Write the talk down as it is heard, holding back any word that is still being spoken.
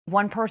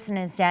One person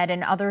is dead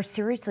and others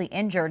seriously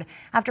injured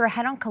after a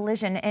head-on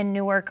collision in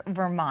Newark,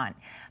 Vermont.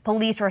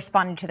 Police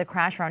responded to the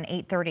crash around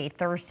 8:30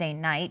 Thursday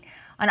night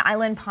on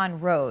Island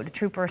Pond Road.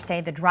 Troopers say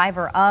the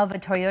driver of a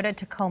Toyota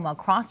Tacoma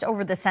crossed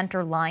over the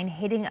center line,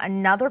 hitting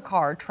another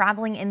car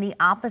traveling in the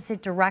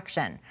opposite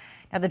direction.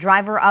 Now, the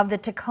driver of the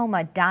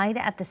Tacoma died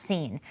at the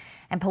scene,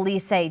 and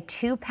police say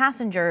 2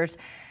 passengers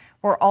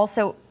were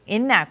also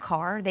in that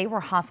car. They were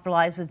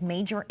hospitalized with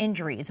major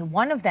injuries,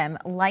 one of them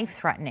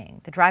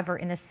life-threatening. The driver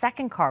in the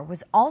second car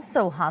was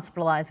also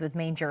hospitalized with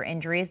major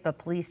injuries, but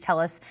police tell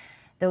us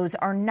those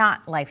are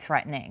not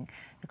life-threatening.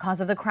 The cause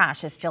of the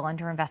crash is still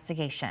under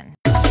investigation.